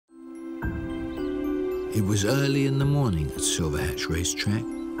It was early in the morning at Silverhatch Racetrack.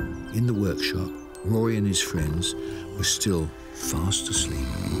 In the workshop, Rory and his friends were still fast asleep.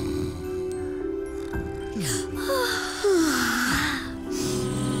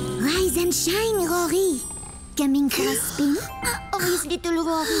 Rise and shine, Rory. Coming for a spin? Or is little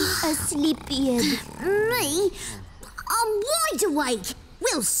Rory asleep yet? Me? I'm wide awake.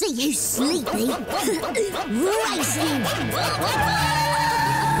 We'll see who's sleepy. Racing!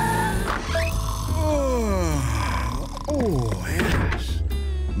 Oh, yes.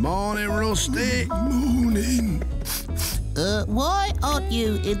 Morning, Rusty. Morning. Why aren't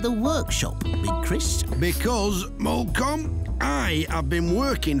you in the workshop, Big Chris? Because, Malcolm, I have been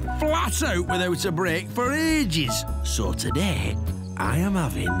working flat out without a break for ages. So today, I am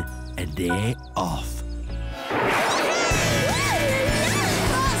having a day off.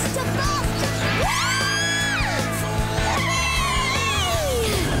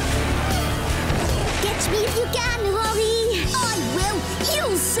 Catch me if you can, Rory. I will.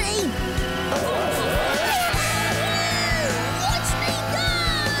 You'll see. Watch me go!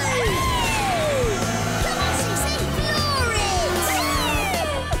 Come on, Cece. Floor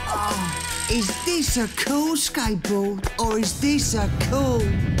it! Is this a cool skateboard or is this a cool?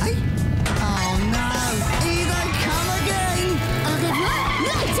 Hey? Oh no! Here they come again! Au revoir.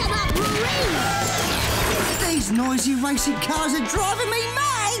 Light 'em up, Rory. These noisy racing cars are driving me mad!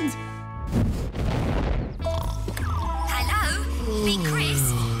 Hello? Big Chris?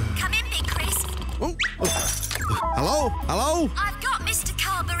 Come in, Big Chris. Oh. Hello? Hello? I've got Mr.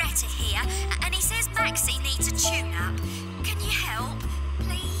 Carburettor here, and he says Maxie needs a tune-up. Can you help,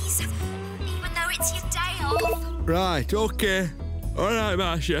 please? Even though it's your day off. Right, OK. All right,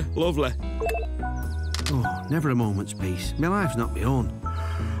 Marcia. Lovely. Oh, never a moment's peace. My life's not my own.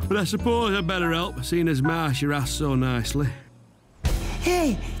 But I suppose I'd better help, seeing as Marcia asked so nicely.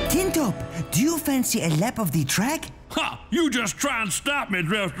 Hey, Tin Top, do you fancy a lap of the track? Ha! You just try and stop me,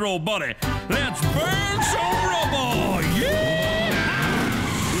 Drifter, old buddy. Let's burn some rubble! Yeah!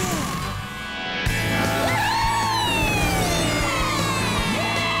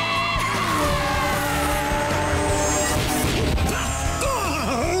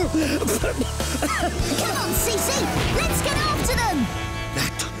 Come on, Cece. Let's get after them.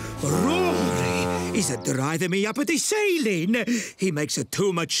 That Roary is driving me up the ceiling. He makes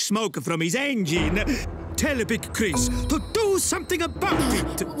too much smoke from his engine. Tell Big Chris to do something about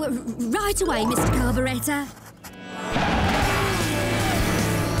it. Right away, Mr. Carburettor.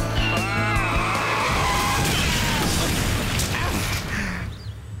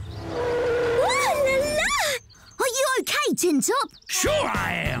 Are you okay, Tin Top? Sure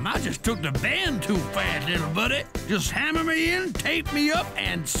I am. I just took the band too fast, little buddy. Just hammer me in, tape me up,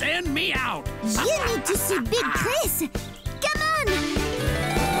 and send me out. You need to see Big Chris. Come on.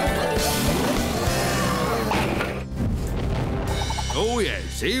 Oh,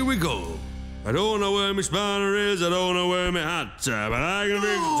 yes, here we go. I don't know where my spanner is, I don't know where my hat's at, but I can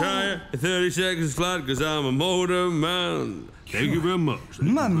fix a tyre in 30 seconds flat because I'm a motor man. Thank you very much.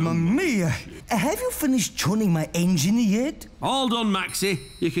 Mamma mia! Have you finished tuning my engine yet? All done, Maxie.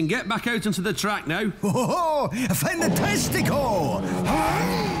 You can get back out onto the track now. Oh, fantastico!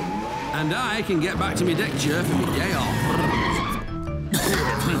 And I can get back to my deck chair for my day off.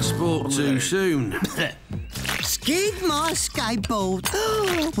 Spoke too soon. Skid my skateboard.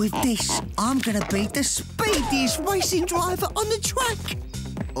 With this, I'm gonna be the speediest racing driver on the track.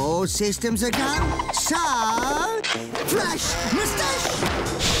 All systems are go. So, flash moustache.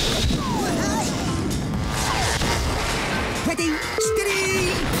 Ready,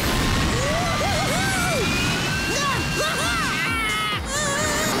 steady.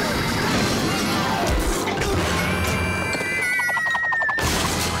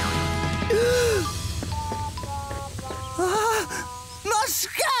 My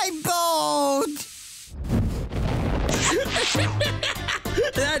skateboard!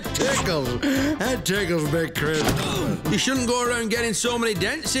 That tickles, Big Chris. You shouldn't go around getting so many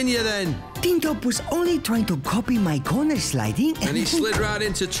dents in you then. Tin Top was only trying to copy my corner sliding. And he slid right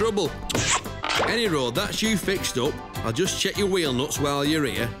into trouble. Any road, that's you fixed up. I'll just check your wheel nuts while you're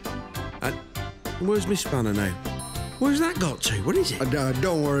here. And where's my spanner now? Where's that got to? What is it?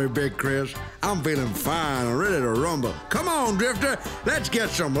 Don't worry, Big Chris. I'm feeling fine and ready to rumble. Come on, Drifter. Let's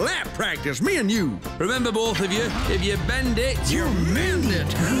get some lap practice, me and you. Remember, both of you, if you bend it, you mend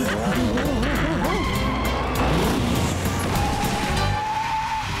it.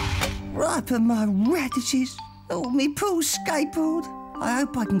 Right for my radishes. Oh, me poor skateboard. I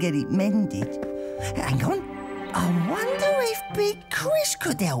hope I can get it mended. Hang on. I wonder if Big Chris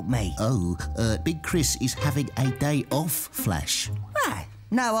could help me. Oh, Big Chris is having a day off, Flash. Right.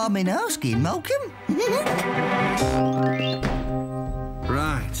 No harm in asking, Malcolm.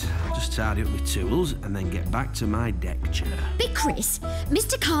 Right, just tidy up my tools and then get back to my deck chair. Big Chris,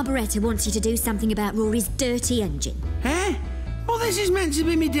 Mr. Carburettor wants you to do something about Roary's dirty engine. Eh? Well, this is meant to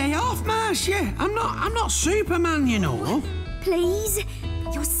be my day off, Marcia. I'm not Superman, you know. Please?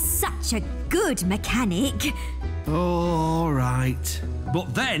 You're such a good mechanic. All right.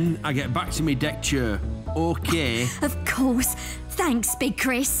 But then I get back to my deck chair. OK? Of course. Thanks, Big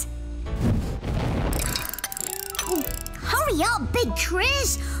Chris. Oh, hurry up, Big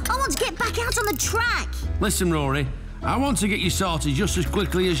Chris. I want to get back out on the track. Listen, Roary, I want to get you sorted just as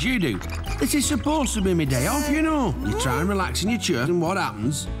quickly as you do. This is supposed to be my day off, you know. You try and relax in your chair, and what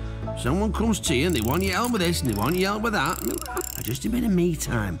happens? Someone comes to you and they want your help with this and they want your help with that. Just a bit of me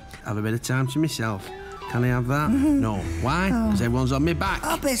time. Have a bit of time to myself. Can I have that? No. Why? Because everyone's on my back.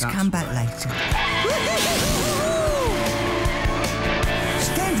 I'll best come back later.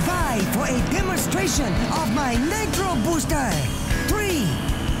 Stand by for a demonstration of my Nitro Booster. 3,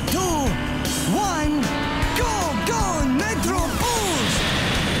 2, 1, go, go, Nitro Boost!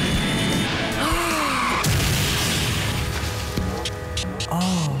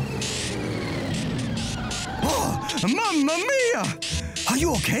 Oh, Mamma Mia! Are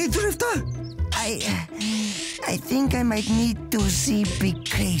you okay, Drifter? I think I might need to see Big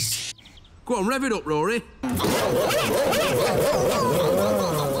Chris. Go on, rev it up, Roary.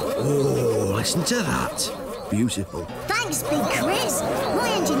 Oh, listen to that. Beautiful. Thanks, Big Chris.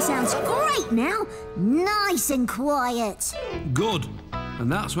 My engine sounds great now. Nice and quiet. Good.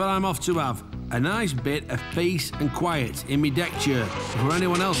 And that's what I'm off to have. A nice bit of peace and quiet in my deck chair before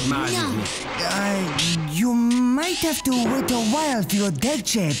anyone else marries me. You might have to wait a while for your deck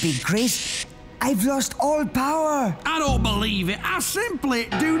chair, Big Chris. I've lost all power. I don't believe it. I simply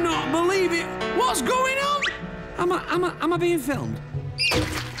do not believe it. What's going on? Am I being filmed?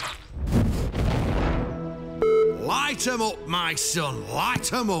 Light 'em up, my son.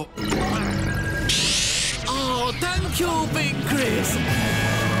 Light 'em up. Oh, thank you, Big Chris.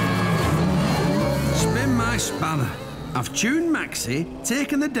 Spin my spanner. I've tuned Maxie,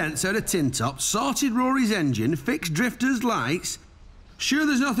 taken the dents out of tin top, sorted Roary's engine, fixed Drifter's lights. Sure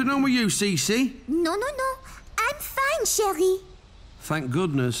there's nothing wrong with you, Cece? No. I'm fine, Sherry. Thank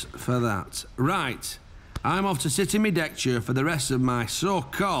goodness for that. Right, I'm off to sit in my deck chair for the rest of my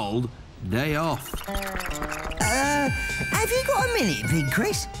so-called day off. Have you got a minute, Big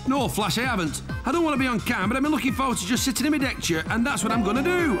Chris? No, Flash, I haven't. I don't want to be on cam, but I've been looking forward to just sitting in my deck chair, and that's what I'm going to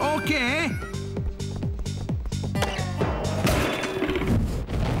do, OK?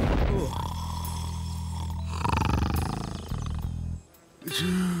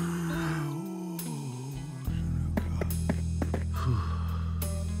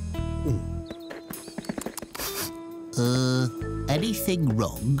 Anything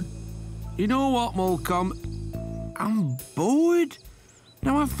wrong? You know what, Mulcom? I'm bored.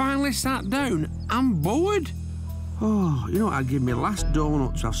 Now I've finally sat down, I'm bored. Oh, you know what? I'd give me last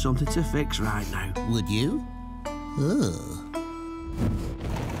donut to have something to fix right now. Would you?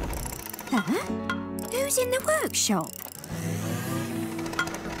 Who's in the workshop?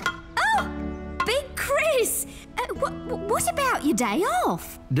 Oh, Big Chris! What about your day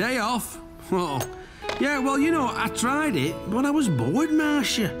off? Day off? Oh, yeah, well, you know, I tried it, but I was bored,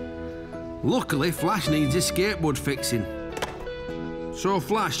 Marcia. Luckily, Flash needs his skateboard fixing. So,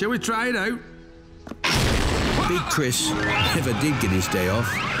 Flash, shall we try it out? Big Chris never did get his day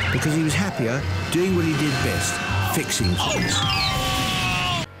off because he was happier doing what he did best, fixing things.